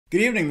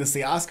Good evening, this is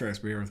the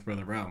Oscars. We're here with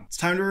Brother Ro. It's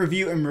time to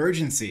review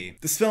Emergency.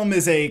 This film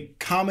is a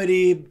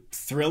comedy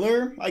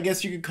thriller, I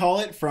guess you could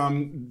call it,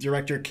 from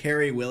director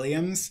Carey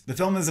Williams. The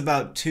film is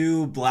about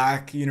two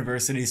black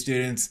university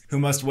students who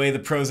must weigh the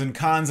pros and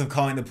cons of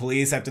calling the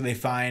police after they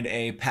find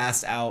a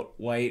passed out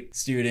white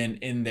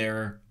student in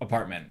their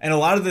apartment. And a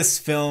lot of this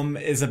film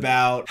is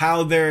about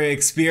how their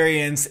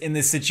experience in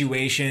this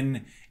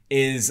situation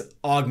is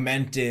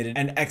augmented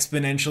and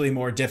exponentially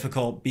more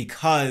difficult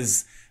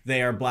because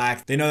they are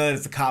black. They know that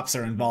if the cops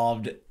are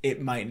involved,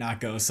 it might not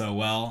go so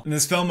well. And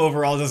this film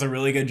overall does a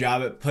really good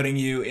job at putting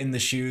you in the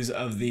shoes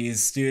of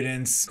these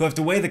students who have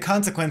to weigh the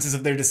consequences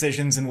of their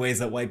decisions in ways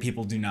that white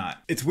people do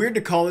not. It's weird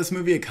to call this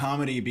movie a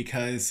comedy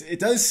because it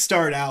does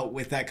start out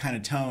with that kind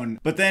of tone,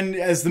 but then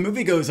as the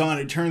movie goes on,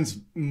 it turns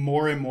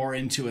more and more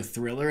into a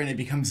thriller and it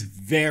becomes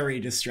very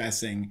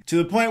distressing to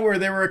the point where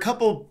there were a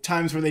couple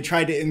times where they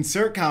tried to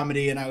insert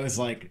comedy and I was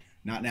like,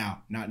 not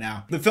now, not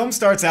now. The film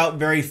starts out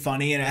very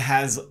funny and it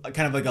has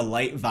kind of like a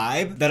light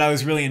vibe that I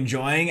was really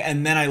enjoying.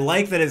 And then I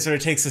like that it sort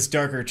of takes this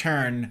darker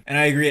turn. And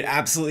I agree, it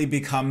absolutely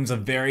becomes a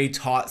very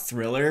taut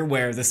thriller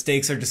where the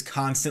stakes are just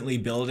constantly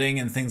building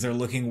and things are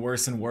looking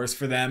worse and worse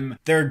for them.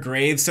 Their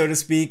grave, so to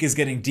speak, is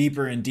getting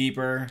deeper and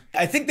deeper.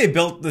 I think they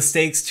built the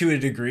stakes to a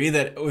degree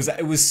that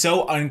it was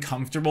so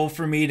uncomfortable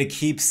for me to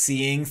keep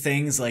seeing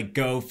things like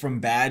go from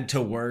bad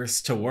to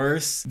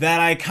worse that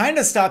I kind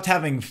of stopped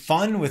having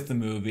fun with the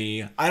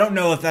movie. I don't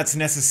know if that's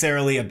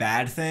necessarily a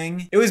bad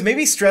thing. It was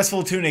maybe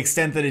stressful to an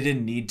extent that it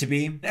didn't need to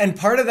be. And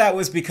part of that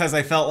was because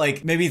I felt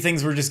like maybe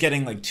things were just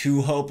getting like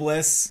too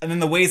hopeless. And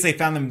then the ways they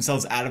found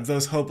themselves out of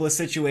those hopeless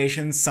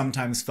situations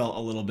sometimes felt a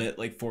little bit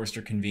like forced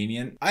or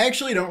convenient. I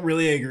actually don't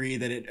really agree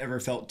that it ever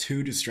felt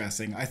too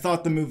distressing. I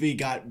thought the movie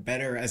got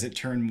better as it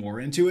turned more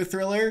into a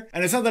thriller.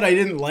 And it's not that I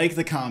didn't like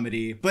the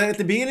comedy, but at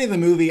the beginning of the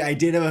movie, I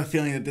did have a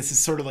feeling that this is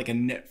sort of like a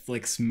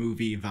Netflix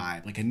movie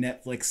vibe, like a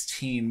Netflix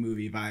teen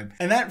movie vibe.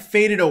 And that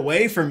faded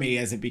away from me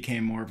as it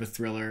became more of a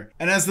thriller.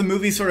 And as the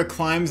movie sort of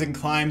climbs and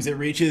climbs, it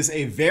reaches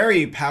a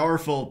very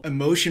powerful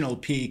emotional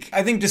peak.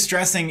 I think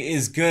distressing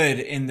is good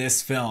in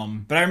this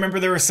film, but I remember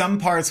there were some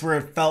parts where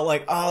it felt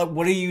like, oh,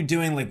 what are you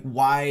doing? Like,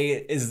 why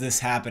is this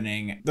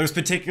happening? There's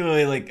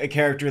particularly like a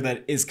character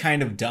that is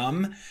kind of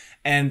dumb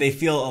and they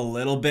feel a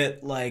little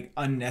bit like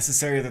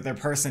unnecessary, that their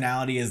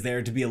personality is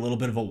there to be a little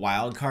bit of a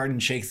wild card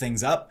and shake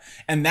things up.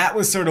 And that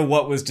was sort of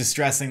what was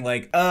distressing,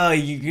 like, oh,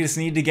 you just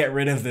need to get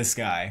rid of this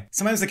guy.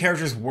 Sometimes the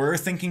characters were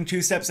thinking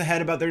 2 steps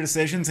ahead about their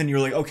decisions and you're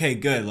like, okay,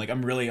 good, like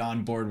I'm really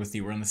on board with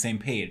you, we're on the same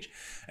page.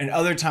 And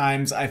other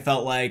times I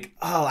felt like,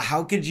 oh,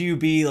 how could you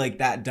be like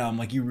that dumb?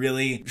 Like you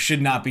really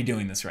should not be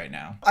doing this right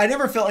now. I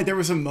never felt like there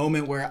was a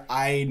moment where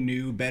I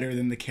knew better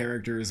than the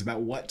characters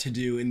about what to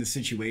do in the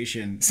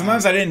situation.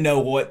 Sometimes I didn't know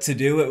what to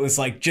do. It was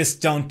like,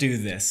 just don't do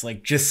this.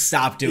 Like, just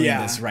stop doing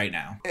this right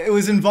now. It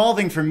was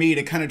involving for me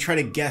to kind of try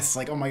to guess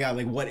like, oh my God,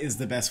 like what is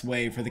the best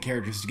way for the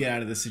characters to get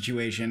out of this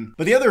situation?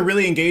 But the other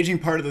really engaging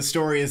part of the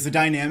story is the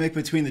dynamic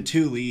between the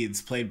two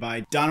leads played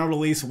by Donald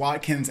Elise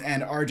Watkins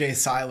and RJ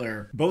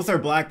Cyler. Both are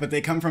black, but they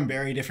come from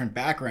very different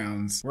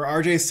backgrounds, where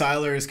RJ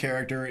Cyler's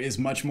character is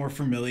much more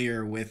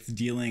familiar with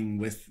dealing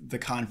with the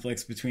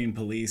conflicts between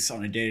police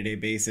on a day-to-day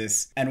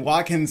basis, and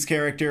Watkins'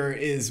 character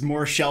is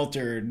more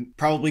sheltered,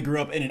 probably grew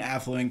up in an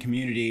affluent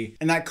community,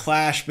 and that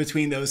clash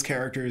between those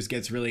characters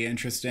gets really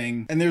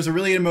interesting. And there's a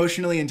really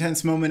emotionally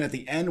intense moment at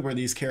the end where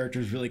these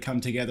characters really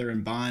come together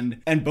and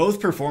bond, and both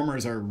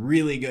performers are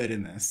really good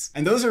in this.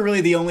 And those are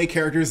really the only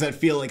characters that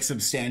feel like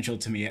substantial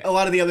to me. A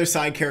lot of the other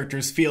side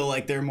characters feel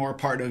like they're more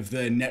part of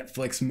the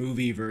Netflix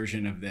movie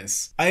version of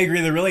this. I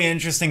agree. The really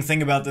interesting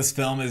thing about this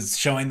film is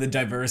showing the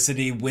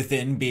diversity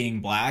within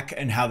being black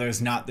and how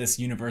there's not this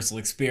universal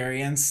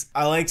experience.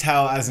 I liked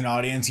how as an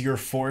audience you're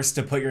forced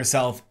to put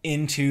yourself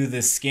into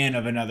the skin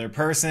of another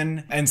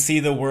person and see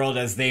the world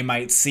as they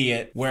might see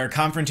it, where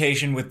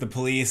confrontation with the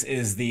police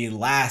is the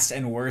last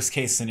and worst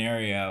case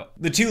scenario.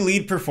 The two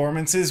lead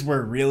performances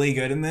were really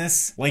good in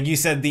this. Like you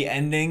said, the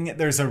ending,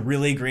 there's a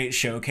really great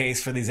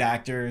showcase for these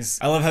actors.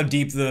 I love how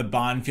deep the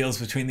bond feels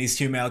between these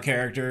two male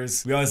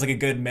characters. We always like a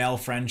good male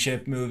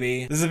friendship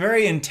movie. This is a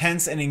very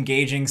intense and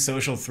engaging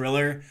social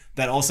thriller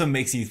that also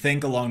makes you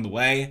think along the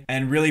way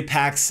and really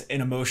packs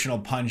an emotional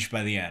punch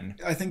by the end.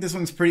 I think this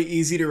one's pretty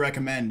easy to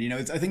recommend. You know,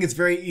 I think it's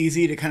very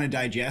easy to kind of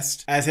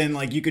digest, as in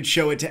like you could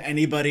show it to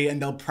anybody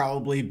and they'll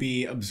probably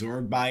be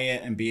absorbed by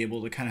it and be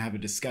able to kind of have a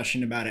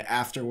discussion about it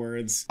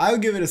afterwards. I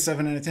would give it a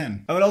 7 out of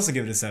 10. I would also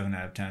give it a 7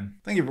 out of 10.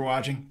 Thank you for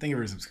watching. Thank you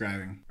for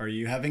subscribing. Are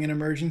you having an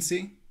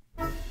emergency?